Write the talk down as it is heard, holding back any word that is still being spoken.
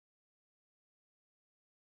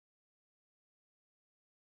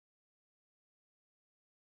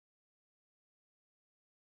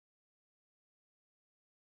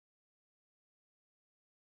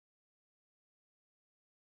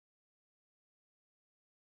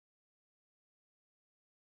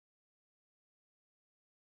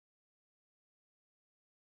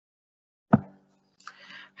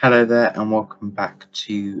Hello there, and welcome back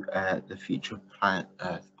to the Future of Planet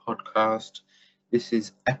Earth podcast. This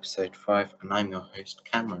is episode 5, and I'm your host,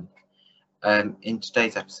 Cameron. In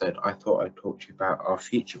today's episode, I thought I'd talk to you about our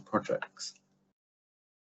future projects.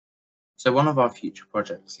 So, one of our future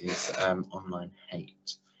projects is Online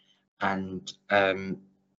Hate, and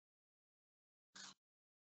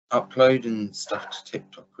uploading stuff to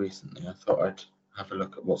TikTok recently, I thought I'd have a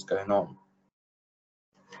look at what's going on.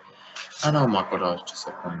 And oh my god, I was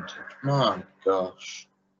disappointed. My gosh.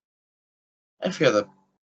 Every other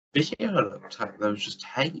video I looked at, there was just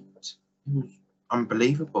hate. It was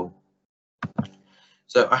unbelievable.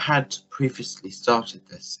 So I had previously started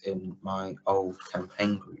this in my old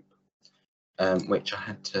campaign group, which I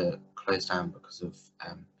had to close down because of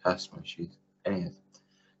personal issues. Anyways,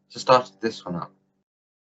 so started this one up.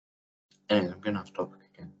 Anyways, I'm going to have topic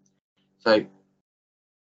again. So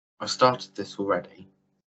I've started this already.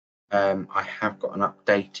 I have got an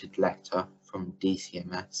updated letter from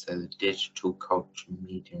DCMS, so the Digital Culture,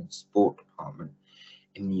 Media and Sport Department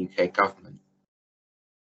in the UK government.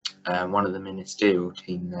 One of the ministerial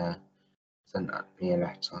team there sent me a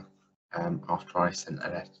letter after I sent a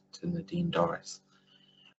letter to Nadine Dorries,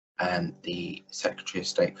 the Secretary of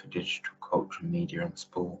State for Digital Culture, Media and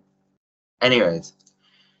Sport. Anyways,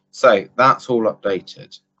 so that's all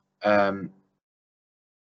updated.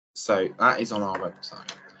 So that is on our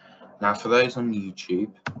website. Now, for those on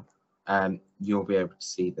YouTube, you'll be able to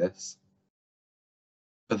see this.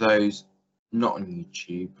 For those not on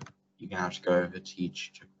YouTube, you're going to have to go over to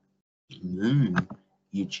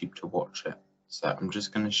YouTube to watch it. So I'm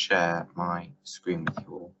just going to share my screen with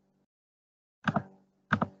you all.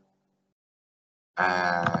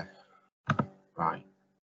 Right.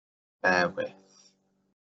 Bear with.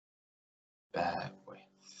 Let me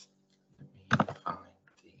find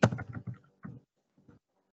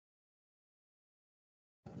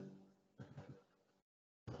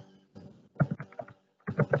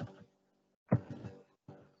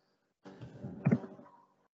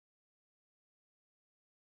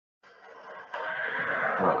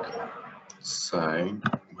Right. So,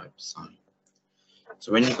 website.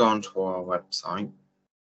 So when you go onto our website,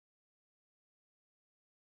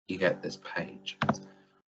 you get this page. Let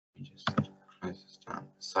me just close this down.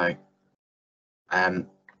 So,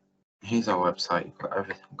 here's our website. You've got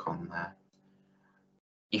everything on there.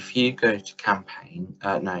 If you go to campaign,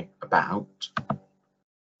 about,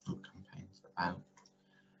 not campaigns, about,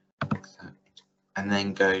 accept, and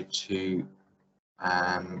then go to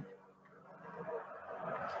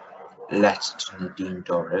letter to Nadine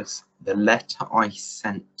Dorries. The letter I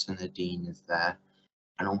sent to Nadine is there,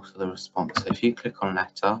 and also the response. So if you click on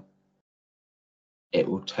letter, it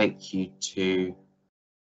will take you to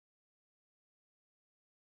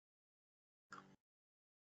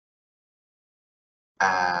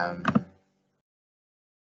that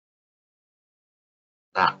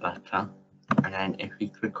letter, and then if you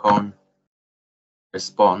click on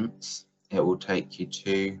response, it will take you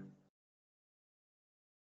to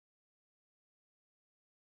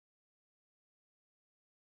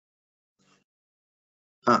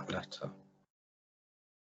that letter.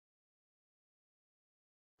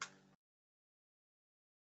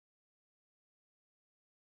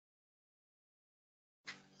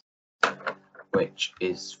 Which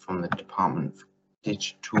is from the Department for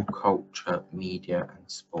Digital Culture, Media and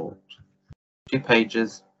Sport. 2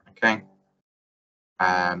 pages, okay.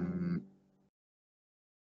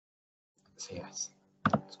 So yes,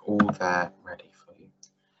 it's all there ready for you.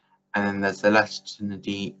 And then there's the letter to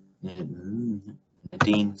Nadine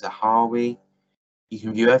Zahawi. You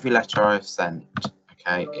can view every letter I've sent.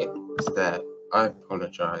 Okay, it's there. I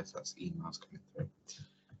apologise, that's emails coming through.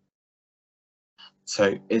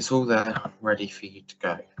 So it's all there ready for you to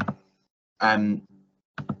go. And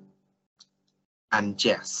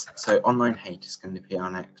yes, so online hate is going to be our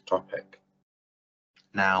next topic.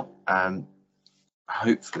 Now,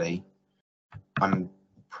 hopefully, I'm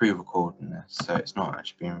pre-recording this, so it's not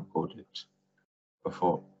actually being recorded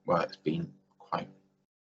before. Well, it's been quite.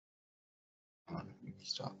 Let me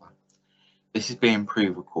start that. This is being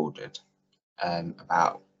pre-recorded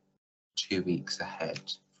about 2 weeks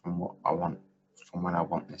ahead from what I want, from when I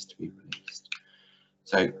want this to be released.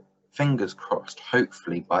 So fingers crossed.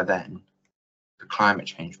 Hopefully by then, the climate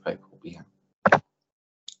change paper will be out.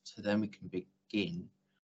 So then we can begin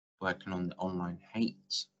working on the online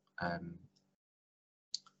hate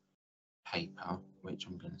paper, which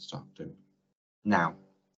I'm going to start doing now.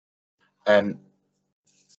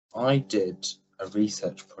 I did a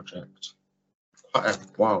research project quite a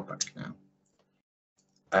while back now.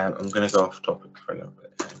 I'm going to go off topic for a little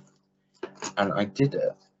bit here. And I did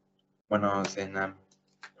it when I was in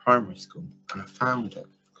primary school, and I found it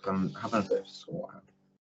because I'm having a bit of a sort out.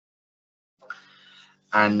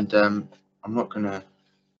 And I'm not going to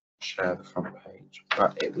share the front page,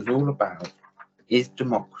 but it was all about, is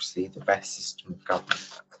democracy the best system of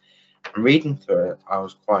government? And reading through it, I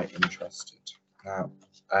was quite interested. Now,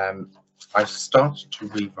 I've started to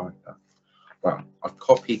rewrite that. Well, I've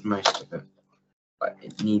copied most of it, but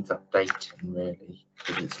it needs updating really,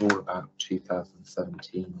 because it's all about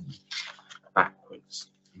 2017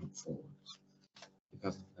 backwards, not forwards.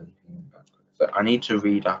 2017 backwards. So I need to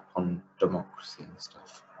read up on democracy and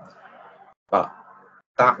stuff, but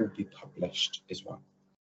that will be published as well.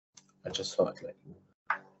 I just thought I'd let you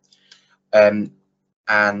know.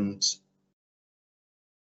 And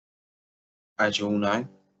as you all know,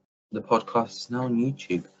 the podcast is now on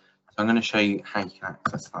YouTube. So I'm going to show you how you can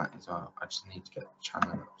access that as well. I just need to get the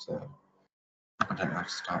channel up so I don't have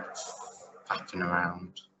to start faffing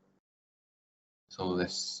around. It's all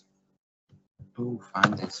this. Oh,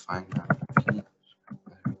 find this, find that. There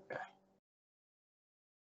we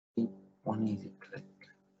go. One easy click.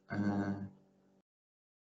 There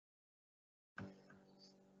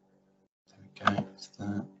we go. It's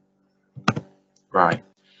that. Right.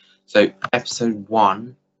 So episode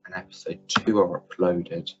 1 and episode 2 are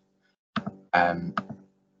uploaded.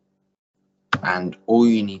 And all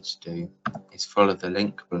you need to do is follow the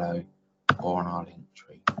link below or on our link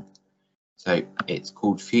tree. So it's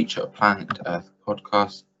called Future of Planet Earth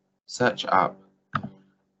Podcast. Search it up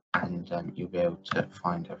and you'll be able to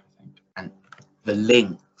find everything. And the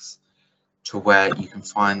links to where you can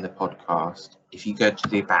find the podcast, if you go to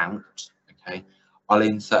the About, okay, I'll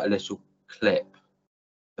insert a little clip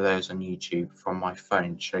for those on YouTube from my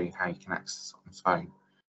phone to show you how you can access it on the phone.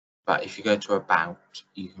 But if you go to About,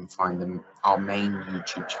 you can find them, our main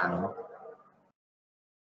YouTube channel,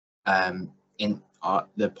 in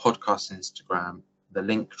the podcast Instagram, the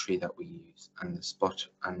link tree that we use, and the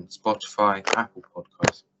Spotify, Apple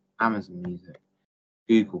Podcasts, Amazon Music,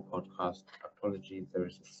 Google Podcast. Apologies, there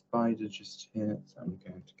is a spider just here, so I'm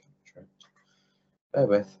going to capture it. Bear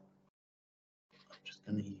with. I'm just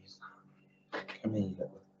going to use that. Come here,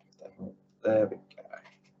 little devil. There we go.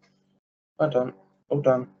 Well done. All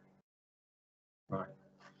done. Right.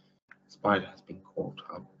 Spider has been caught.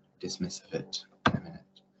 I'll dismiss of it in a minute.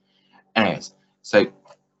 Anyways, so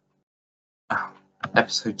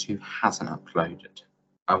episode 2 hasn't uploaded.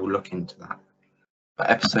 I will look into that. But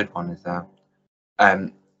episode 1 is there.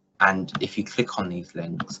 And if you click on these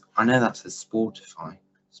links, I know that says Spotify,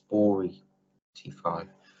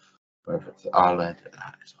 wherever it's, I'll edit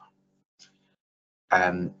that as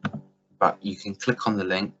well. But you can click on the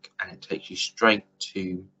link and it takes you straight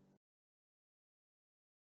to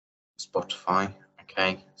Spotify.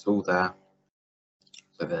 Okay, it's all there.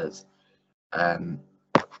 So there's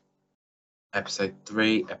episode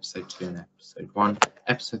 3, episode 2, and episode 1.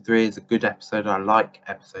 Episode 3 is a good episode. I like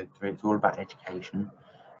episode 3. It's all about education.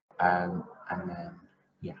 And then,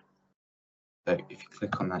 yeah. So if you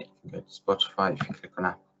click on that, you can go to Spotify. If you click on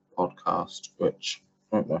Apple Podcast, which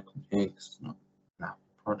won't work on here because it's not an Apple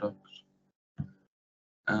product.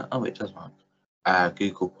 Oh, it does work.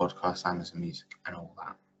 Google Podcasts, Amazon Music, and all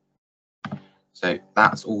that. So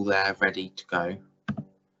that's all there, ready to go.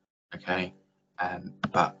 Okay.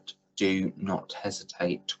 But do not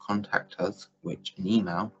hesitate to contact us, which an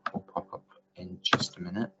email will pop up in just a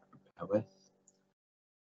minute. Bear with.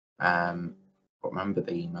 But remember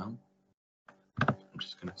the email. I'm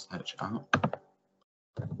just going to search it up.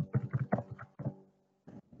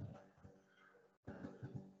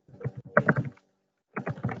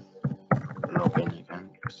 Log in again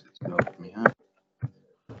because it's logged me out.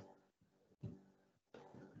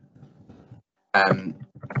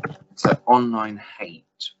 So online hate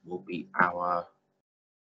will be our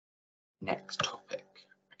next topic.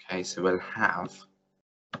 Okay, so we'll have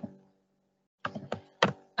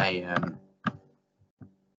a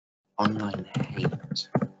online hate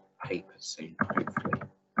paper soon, hopefully,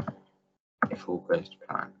 if all goes to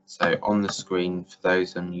plan. So on the screen for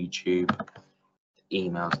those on YouTube, the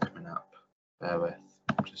email's coming up. Bear with,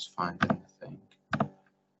 I'm just finding the thing.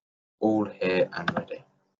 All here and ready.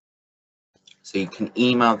 So you can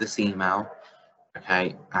email this email,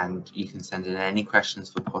 okay, and you can send in any questions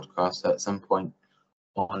for podcasts. So at some point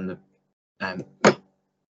on the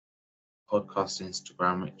podcast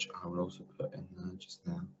Instagram, which I will also put in there just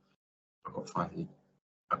now. I've got to find the,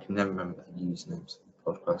 I can never remember the usernames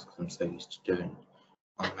of the podcast because I'm so used to doing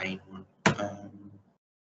our main one.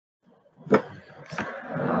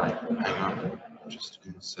 Hang on, just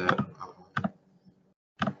insert our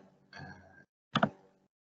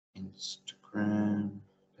Instagram.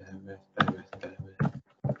 Bear with.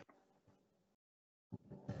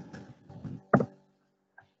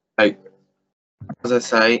 So, as I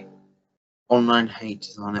say, online hate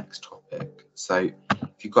is our next topic. So,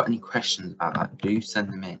 if you've got any questions about that, do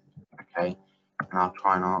send them in, okay? And I'll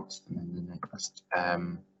try and answer them in the next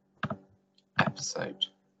episode.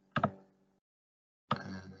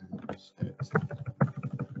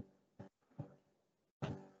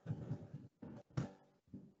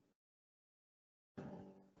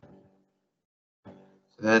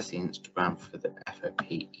 So there's the Instagram for the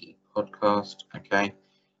FOPE podcast, okay?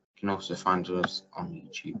 You can also find us on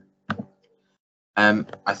YouTube.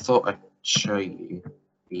 I thought I'd show you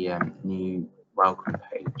the new welcome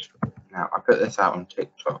page. Now, I put this out on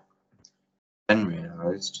TikTok, then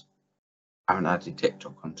realised I haven't added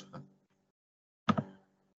TikTok onto it.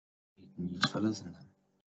 You can use fillers in them.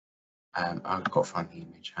 I've got to find the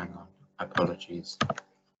image, hang on, apologies.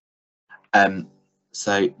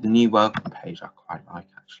 So the new welcome page I quite like,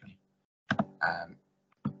 actually.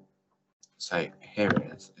 So here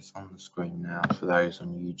it is, it's on the screen now for those on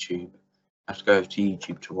YouTube. I have to go over to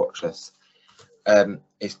YouTube to watch this.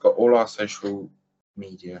 It's got all our social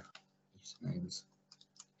media usernames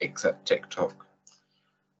except TikTok.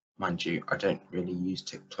 Mind you, I don't really use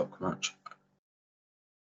TikTok much.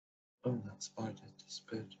 Oh, that spider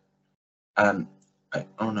disappeared. Oh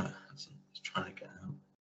no, it's trying to get out.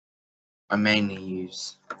 I mainly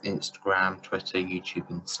use Instagram, Twitter, YouTube,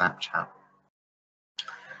 and Snapchat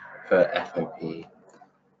for FOP.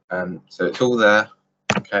 So it's all there,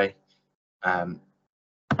 okay. And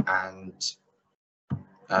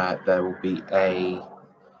there will be a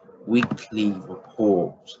weekly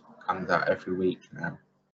report comes out every week now.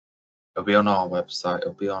 It'll be on our website,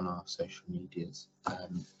 it'll be on our social medias.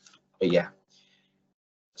 But yeah,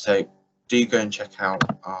 so do go and check out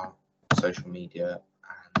our social media,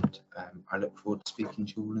 and I look forward to speaking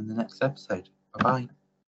to you all in the next episode. Bye bye.